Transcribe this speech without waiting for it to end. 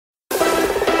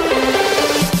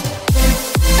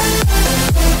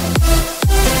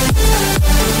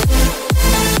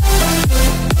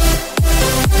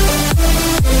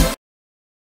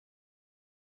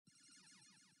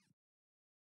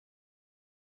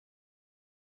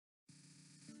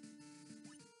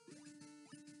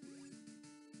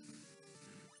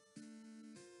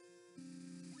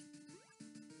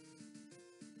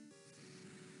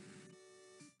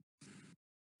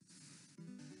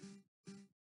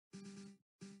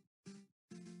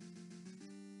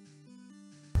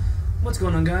What's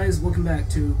going on, guys? Welcome back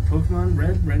to Pokemon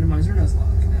Red Randomizer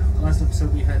Nuzlocke. Now, the last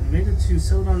episode we had made it to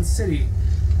Celadon City,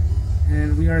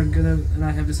 and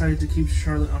I have decided to keep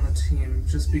Charlotte on the team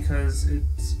just because it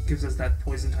gives us that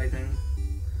poison typing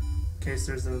in case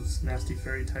there's those nasty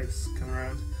fairy types coming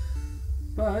around.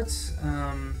 But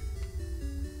I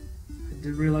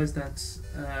did realize that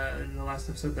in the last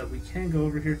episode that we can go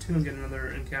over here too and get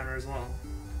another encounter as well.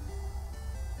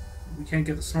 We can't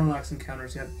get the Snorlax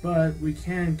encounters yet, but we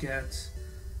can get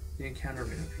the encounter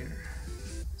right up here.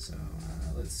 So,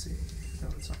 let's see. No,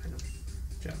 it's not item.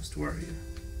 Joust, where are you?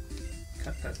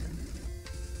 Cut that in.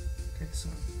 Okay, so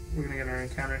we're going to get our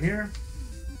encounter here.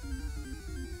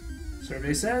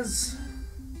 Survey says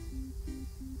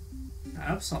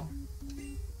Absol.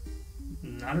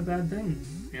 Not a bad thing,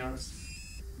 to be honest.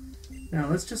 Now,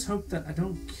 let's just hope that I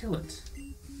don't kill it.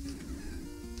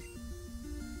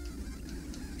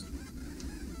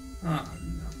 Ah,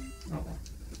 no. Oh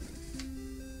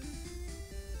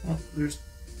well. Well,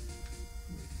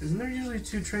 isn't there usually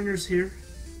two trainers here?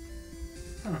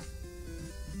 Huh.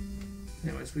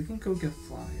 Anyways, we can go get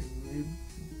Fly.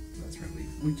 That's right,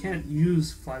 we can't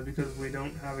use Fly because we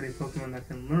don't have any Pokemon that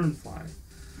can learn Fly.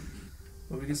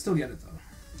 But we can still get it though.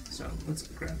 So, let's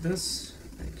grab this.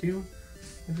 Thank you.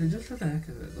 Actually, just for the heck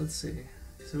of it, let's see.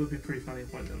 Because it would be pretty funny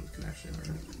if one of them can actually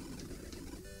learn it.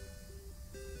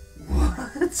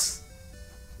 What?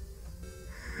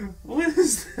 What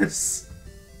is this?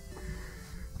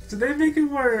 Did they make it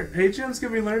where HMs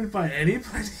can be learned by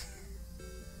anybody?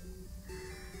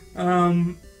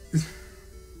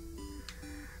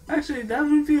 Actually, that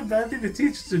would be a bad thing to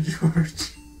teach to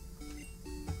George.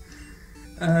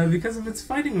 Because of its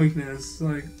fighting weakness.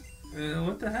 Like,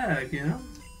 what the heck, you know?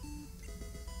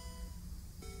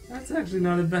 That's actually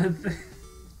not a bad thing.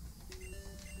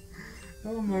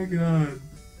 Oh my god.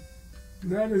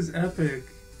 That is epic.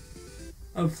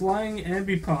 A flying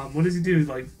Ambipom. What does he do?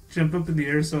 Like, jump up in the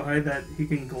air so high that he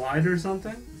can glide or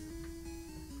something?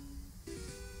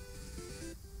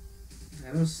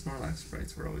 Yeah, those Snorlax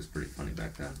sprites were always pretty funny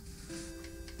back then.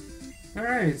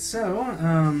 Alright, so,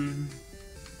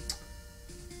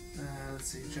 let's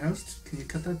see, Joust, can you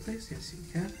cut that please? Yes, you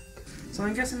can. So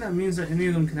I'm guessing that means that any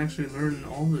of them can actually learn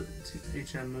all the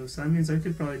HM moves. So that means I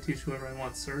could probably teach whoever I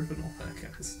want Surf and all that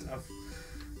kind of stuff.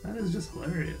 That is just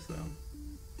hilarious, though.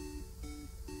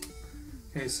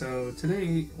 Okay, so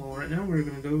today, well, right now we're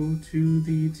going to go to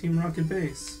the Team Rocket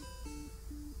base.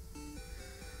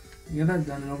 Get that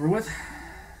done and over with.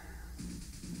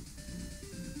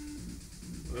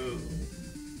 Whoa.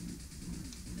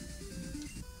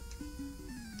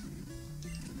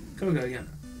 Koga again.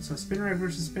 So Spinarak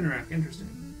versus Spinarak, interesting.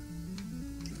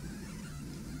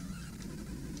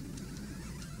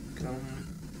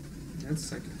 That's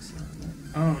psychic.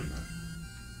 Oh no.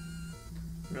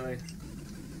 Really?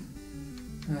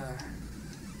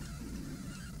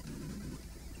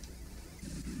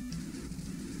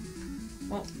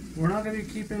 Well, we're not going to be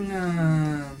keeping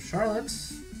Charlotte.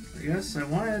 I guess I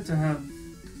wanted to have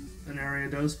an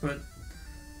Ariados, but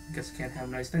I guess I can't have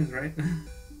nice things, right?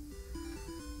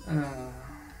 I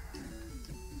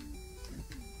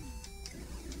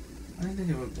think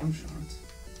it would one-shot.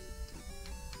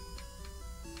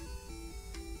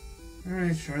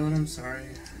 Alright, Charlotte, I'm sorry.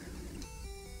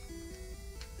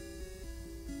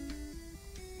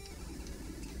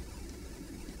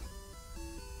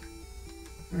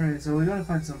 Alright, so we gotta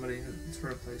find somebody to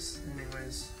replace.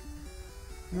 Anyways,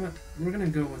 you know what? We're gonna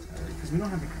go with Ellie, because we don't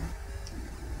have a car.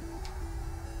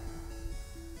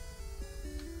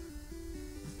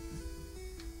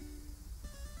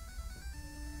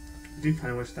 I do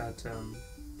kind of wish that, I don't know.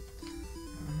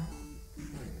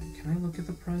 Wait, can I look at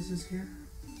the prizes here?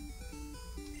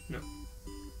 No.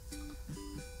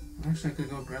 Actually, I could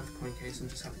go grab the coin case and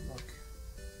just have a look.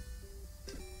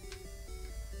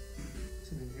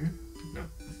 Is it in here? No.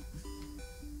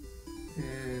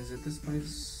 Is it this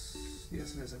place?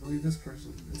 Yes, it is. I believe this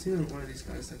person. It's either one of these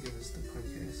guys that give us the coin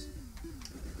case.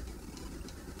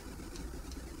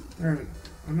 There we go.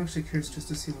 I'm actually curious just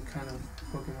to see what kind of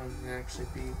Pokemon can actually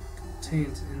be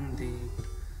contained in the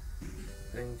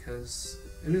thing, because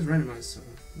it is randomized, so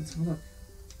let's have a look.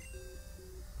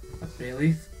 A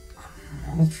Bayleaf?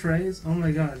 Moltres? Oh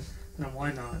my god. Now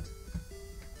why not?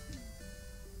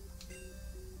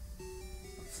 A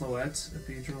Floette, a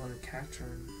Beedrill, and a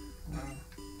Cacturne. Wow.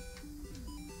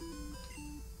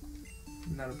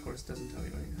 And that of course doesn't tell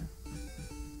you anything.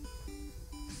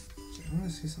 So I want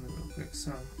to see something real quick.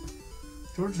 So,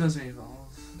 George doesn't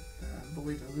evolve.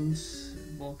 Bully doesn't.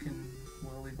 Vulcan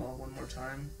will evolve one more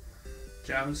time.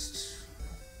 Joust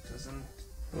doesn't.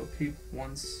 Bo Peep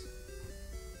once.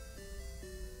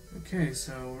 Okay,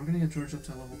 so we're gonna get George up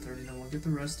to level 30, then we'll get the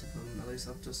rest of them at least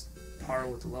up to par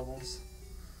with the levels.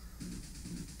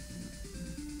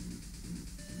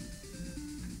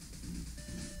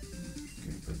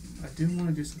 Okay, but I do want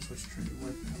to do some switch training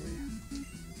with Ellie.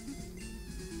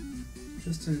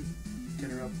 Just to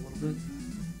get her up a little bit.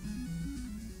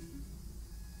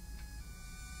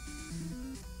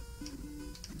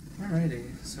 Alrighty,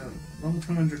 so level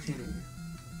 21 Dratini.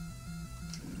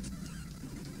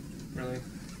 Really?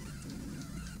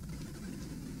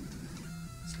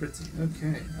 Spritzy.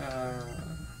 Okay, yeah,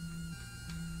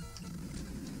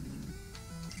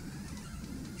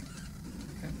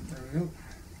 there we go.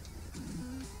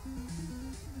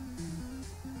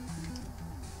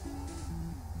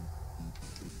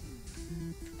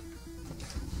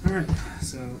 Alright,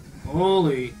 so,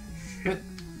 holy shit.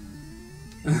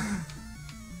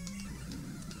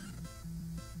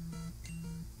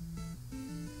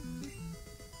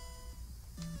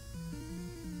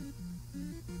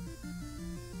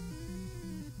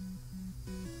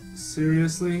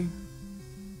 Seriously?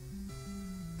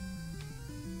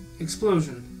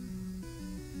 Explosion.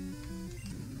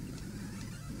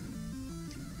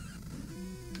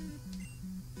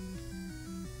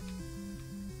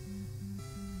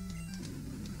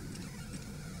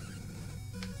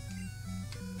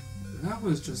 That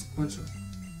was just a bunch of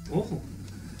bull.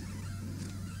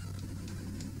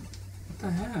 What the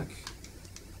heck?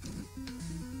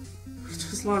 We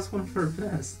just lost one of our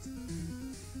best.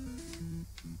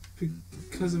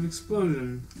 Because of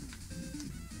explosion.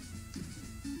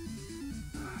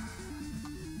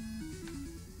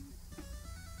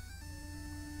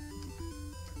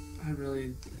 I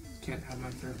really can't have my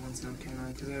favorite ones now, can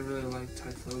I? Because I really like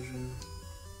Typhlosion.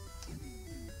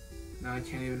 Now I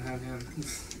can't even have him.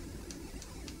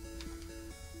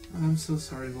 I'm so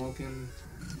sorry, Vulcan.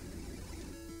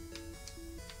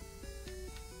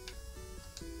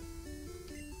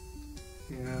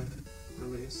 Yeah,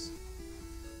 release.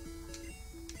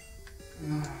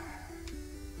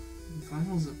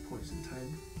 Vinyl is a poison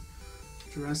type.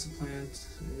 Jurassic Plant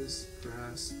is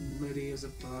grass. Liddy is a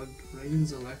bug.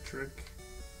 Raiden's electric.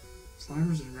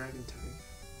 Slimer's a dragon type.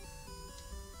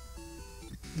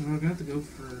 No, I'm gonna have to go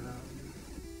for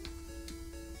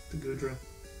the Goodra,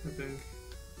 I think.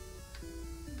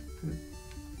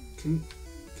 Can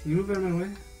you move out of my way?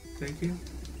 Thank you.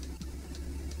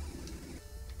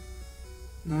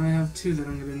 Now I have two that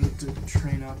I'm gonna need to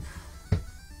train up.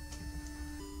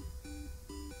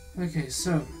 Okay,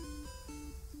 so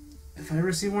if I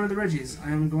ever see one of the Reggies,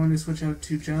 I am going to switch out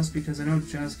to Jazz because I know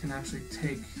Jazz can actually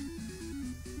take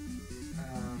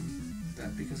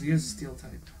that because he is Steel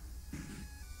type.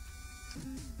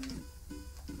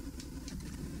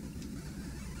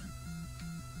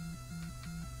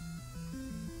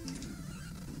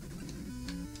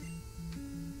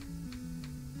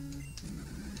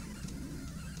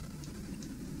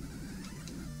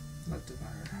 Let Devour.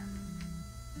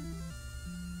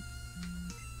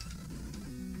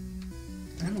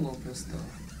 I'm a little pissed though.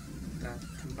 That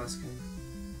Combuskin.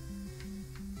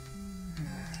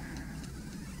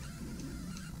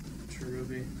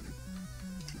 Cherubi.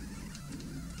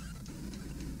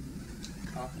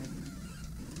 Coffee.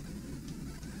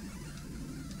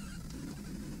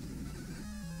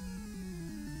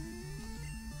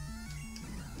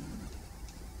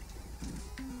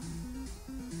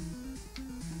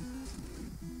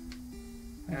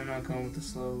 I am not going with the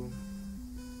slow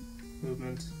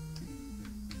movement.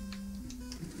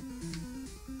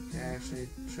 Yeah, I actually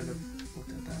should have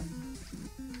looked at that.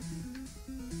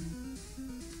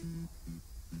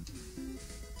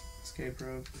 Escape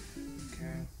rope.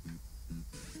 Okay.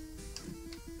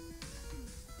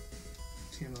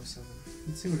 TM07.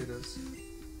 Let's see what it does.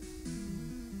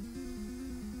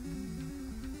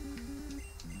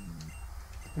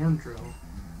 Horn drill.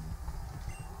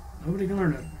 Nobody can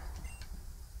learn it.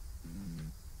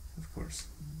 Of course.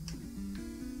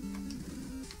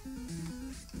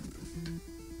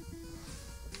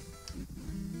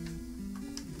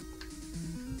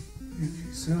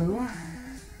 Okay, so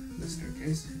the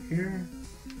staircase here.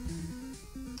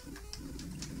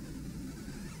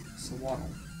 Swaddle.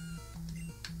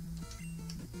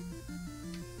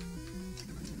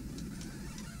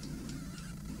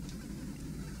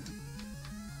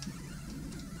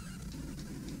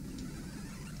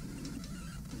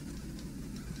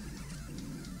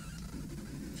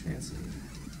 Chansey.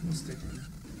 We'll stick in.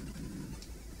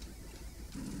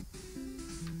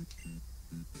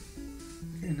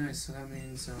 Okay, nice. So that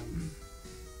means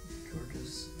George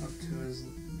is up to his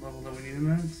level that we need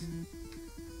him at.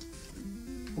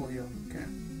 Full heal. Okay.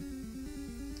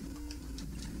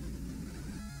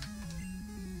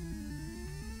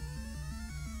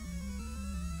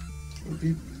 Oh,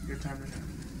 beep, your timer's out.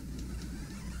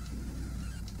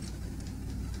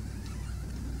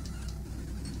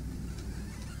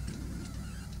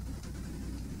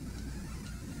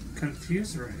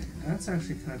 Confuse ray. That's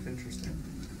actually kind of interesting.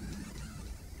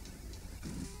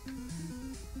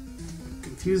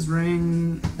 Confuse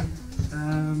ring.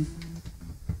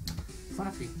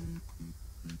 Flaffy.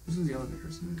 This is the elevator,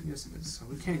 isn't it? Yes, it is. So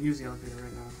we can't use the elevator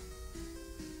right now.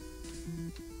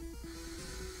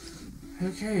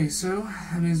 Okay, so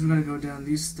that means we're gonna go down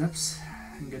these steps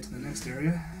and get to the next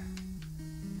area.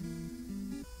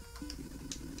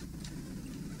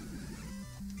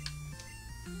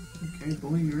 Okay,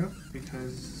 bully, you're up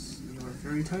because you are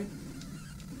very tight.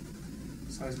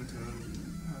 Seismotone.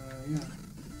 Yeah.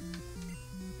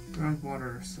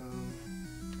 Groundwater, so.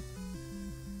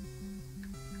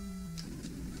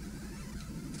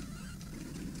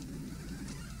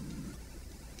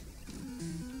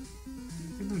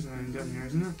 I think there's an down here,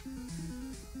 isn't it?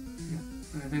 Yeah.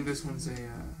 And I think this one's a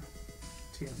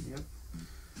TM, yep.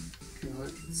 Okay,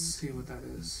 let's see what that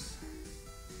is.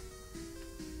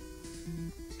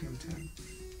 TM10.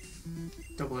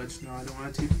 Double edge. No, I don't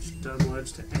want to teach double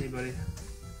edge to anybody.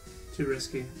 Too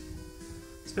risky.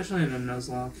 Especially in a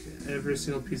nuzlocke. Every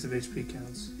single piece of HP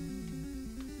counts.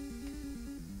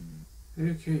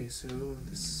 Okay, so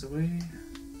this away.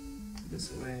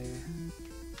 This away.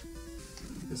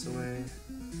 This away.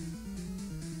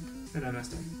 And I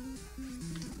messed up.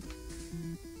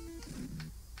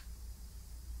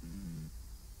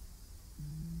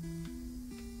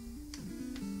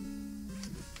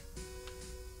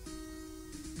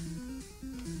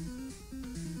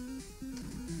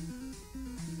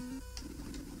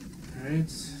 Alright,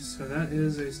 so that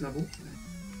is a snubble.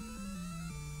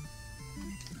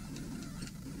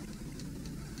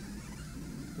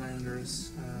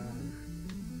 Landers.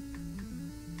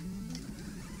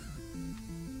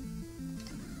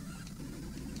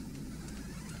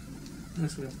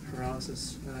 Next we have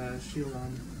paralysis shield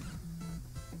on.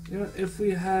 You know, if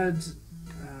we had,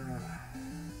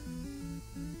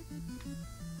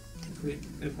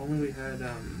 if only we had,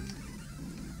 oh,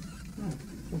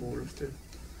 double orders too.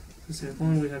 If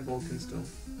only we had Vulcan still.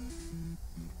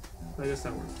 But I guess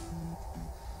that worked.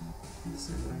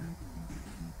 Same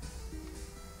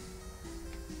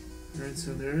there. Alright,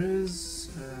 so there is,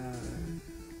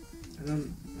 I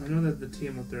know that the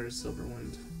TM up there is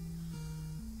Silverwind.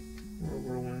 Or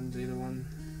Whirlwind, either one.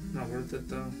 Not worth it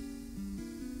though.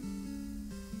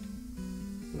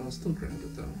 But I'll still grab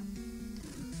it though.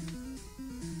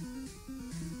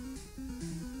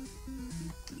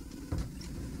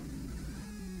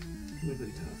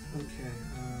 Really tough. Okay.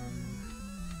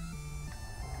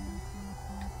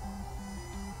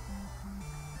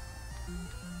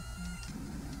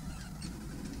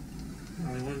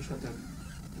 Oh, we one shot that.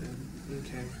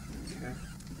 Okay. Okay.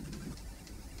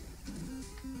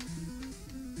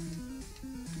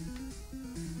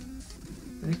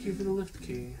 Thank you for the lift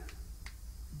key.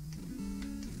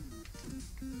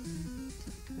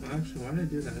 Well, actually, why did I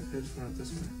do that? I could have just went up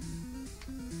this way.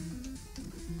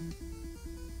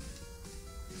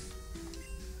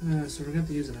 So we're going to have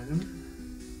to use an item.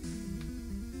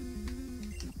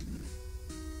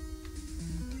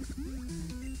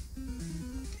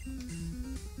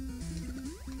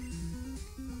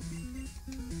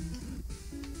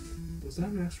 Was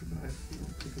that max revive?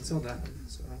 We can sell that one,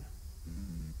 so.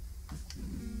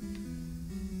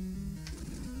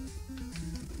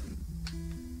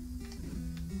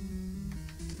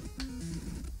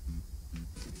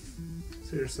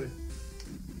 Seriously.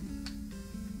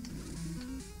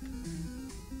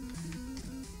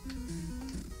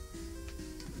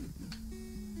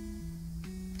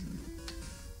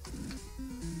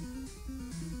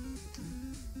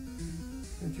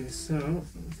 Okay, so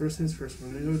first things first,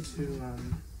 we're gonna go to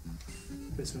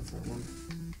basement floor 1.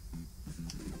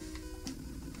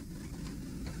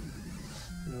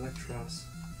 An Electros.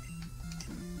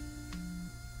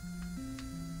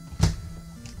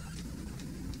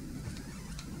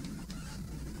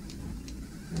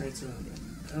 Alright, so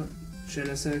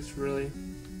Genesex, really?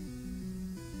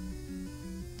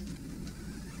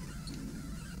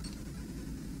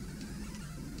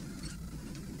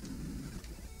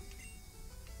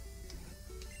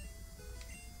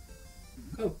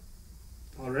 Oh,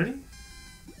 already?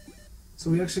 So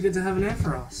we actually get to have an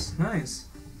Ampharos. Nice.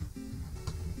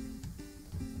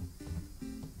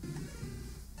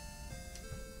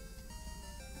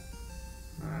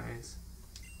 Nice.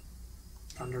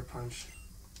 Thunder Punch.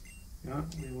 Yeah,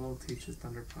 we will teach a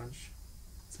Thunder Punch.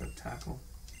 Instead of Tackle.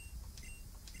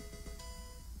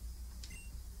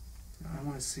 I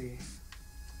want to see.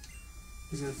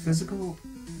 Is it physical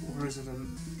or is it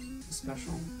a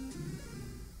special?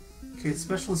 Okay, its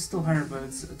special is still higher, but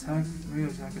its attack,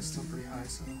 regular attack is still pretty high,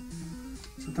 so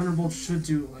Thunderbolt should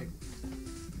do like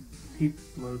heap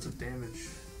loads of damage.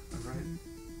 Alright.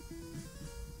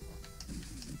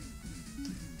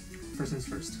 First things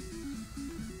first.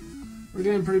 We're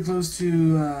getting pretty close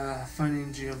to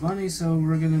finding Giovanni, so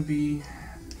we're gonna be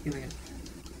healing it.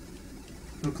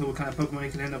 No clue what kind of Pokemon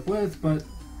you can end up with, but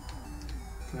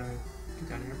can I get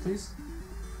down here, please?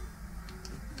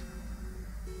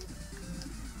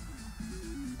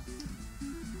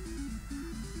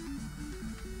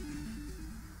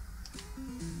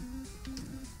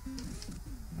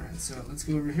 Alright, so let's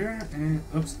go over here and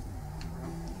oops.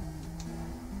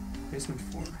 Basement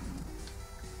 4. Okay,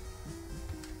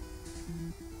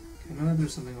 now that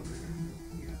there's something over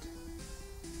here yet.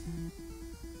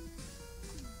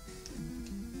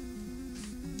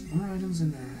 More items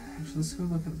in there. Actually, let's go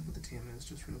look at what the TM is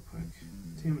just real quick.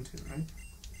 TM 2, right?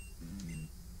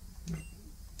 No.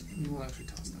 We will actually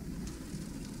toss that.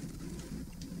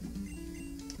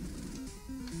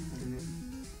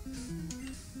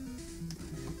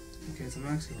 Okay, it's a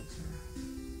Max Elixir.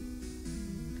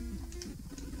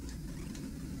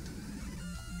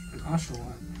 An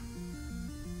Oshawott.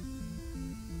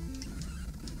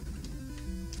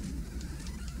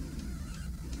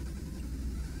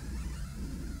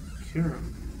 Curum.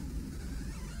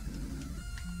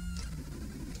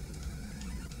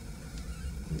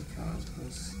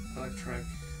 Cosmos. Electric.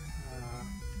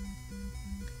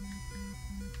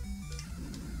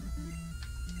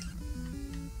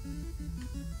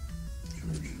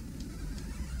 George.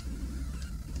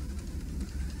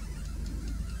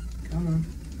 Come on.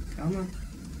 Come on.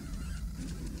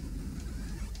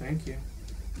 Thank you.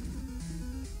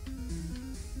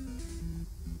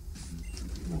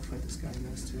 We'll fight this guy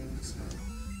next too, so.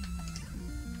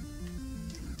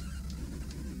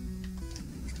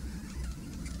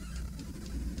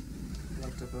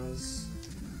 Electabuzz.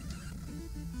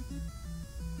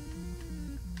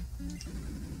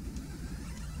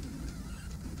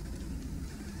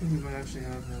 I think we might actually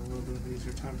have a little bit of an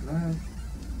easier time for that.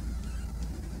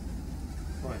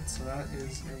 But, so that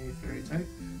is a fairy type.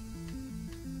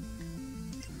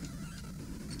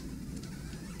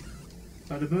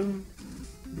 Bada boom.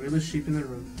 Realest sheep in the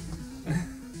room.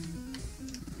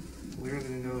 We're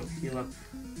gonna go heal up.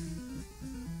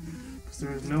 Because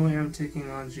there is no way I'm taking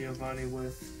on Giovanni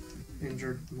with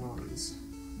injured Mons.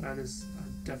 That is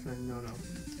a definite no-no.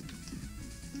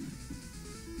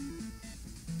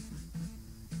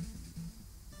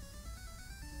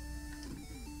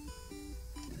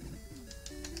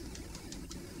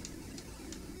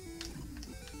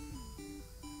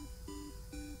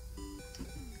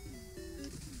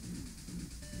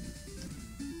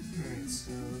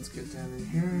 So let's get down in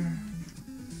here.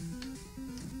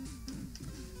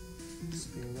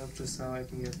 Speed it up just so I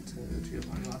can get to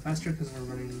Giovanni a lot faster because we're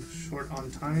running short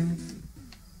on time.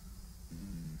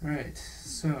 Alright,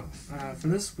 so for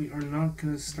this we are not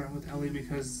going to start with Ellie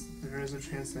because there is a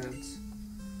chance that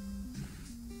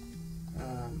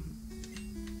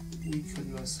we could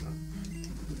mess up.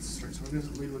 Let's start. So we're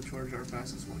going to lead with George, our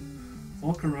fastest one.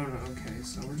 Volcarona, okay,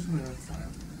 so we're just going to fly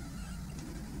up.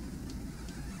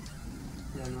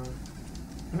 Yeah, no.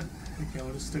 Okay,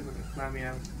 we'll just stick with it. Let me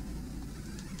out.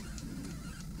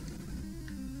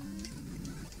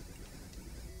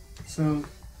 So,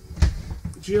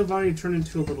 Giovanni turned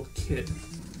into a little kid.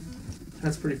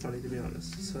 That's pretty funny, to be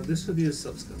honest. So this would be a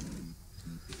Silph.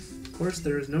 Of course,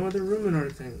 there is no other room in our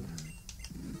thing.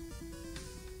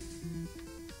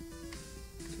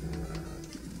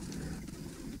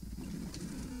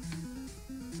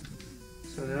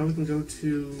 So now we can go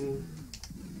to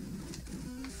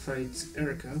fight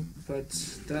Erica, but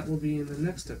that will be in the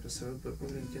next episode, but we're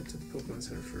going to get to the Pokemon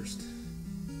Center first.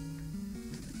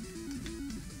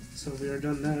 So we are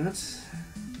done that.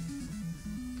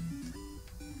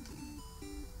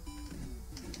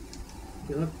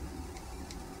 Heal up.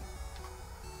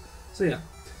 So yeah,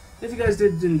 if you guys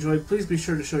did enjoy, please be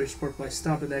sure to show your support by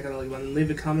stopping that like button, leave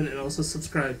a comment, and also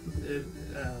subscribe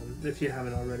if you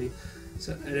haven't already.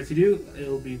 So, and if you do,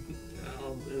 it'll be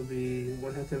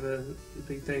one heck of a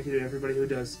big thank you to everybody who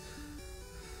does.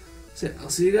 So yeah, I'll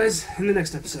see you guys in the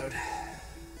next episode.